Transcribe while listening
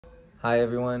Hi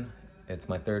everyone, it's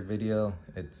my third video.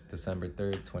 It's December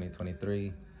 3rd,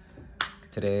 2023.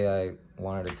 Today I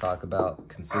wanted to talk about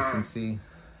consistency.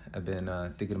 I've been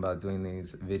thinking about doing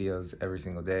these videos every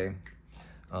single day.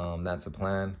 That's the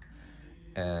plan.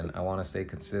 And I want to stay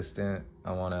consistent.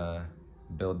 I want to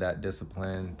build that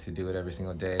discipline to do it every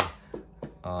single day.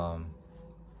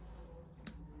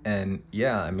 And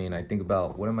yeah, I mean, I think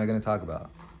about what am I going to talk about?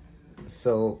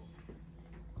 So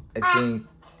I think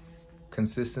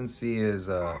consistency is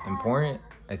important.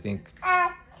 I think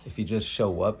if you just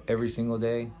show up every single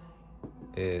day,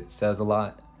 it says a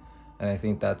lot. And I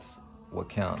think that's what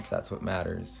counts. That's what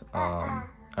matters. I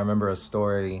remember a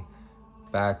story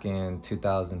back in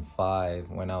 2005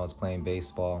 when I was playing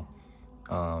baseball.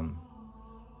 I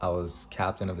was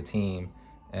captain of the team,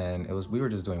 and we were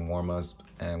just doing warm-ups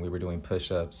and we were doing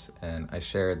push-ups, and I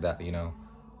shared that,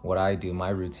 what I do,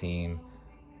 my routine,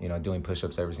 doing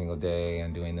push-ups every single day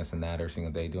and doing this and that every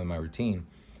single day, doing my routine.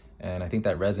 And I think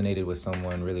that resonated with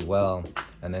someone really well.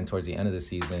 And then towards the end of the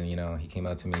season, he came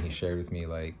up to me, he shared with me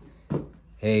like,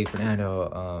 hey, Fernando,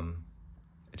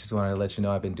 I just wanted to let you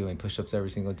know I've been doing push-ups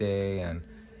every single day. And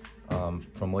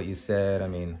from what you said, I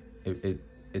mean,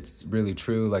 it's really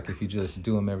true. Like if you just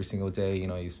do them every single day,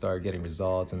 you start getting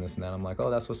results and this and that. I'm like, oh,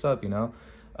 that's what's up,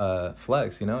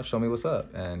 flex, show me what's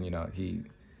up. And,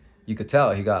 you could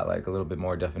tell he got like a little bit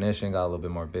more definition, got a little bit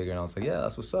more bigger. And I was like, yeah,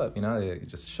 that's what's up. You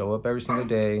just show up every single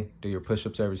day, do your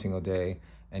push-ups every single day,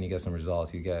 and you get some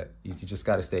results. You just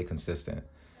got to stay consistent.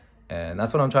 And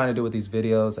that's what I'm trying to do with these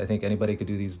videos. I think anybody could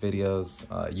do these videos.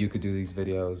 You could do these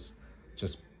videos.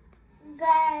 Just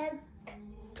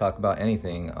talk about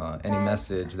anything, any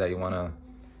message that you want to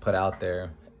put out there,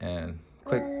 and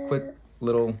quick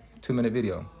little 2-minute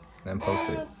video, then post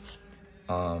it.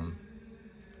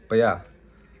 But yeah.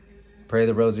 Pray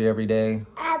the rosary every day.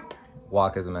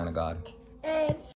 Walk as a man of God.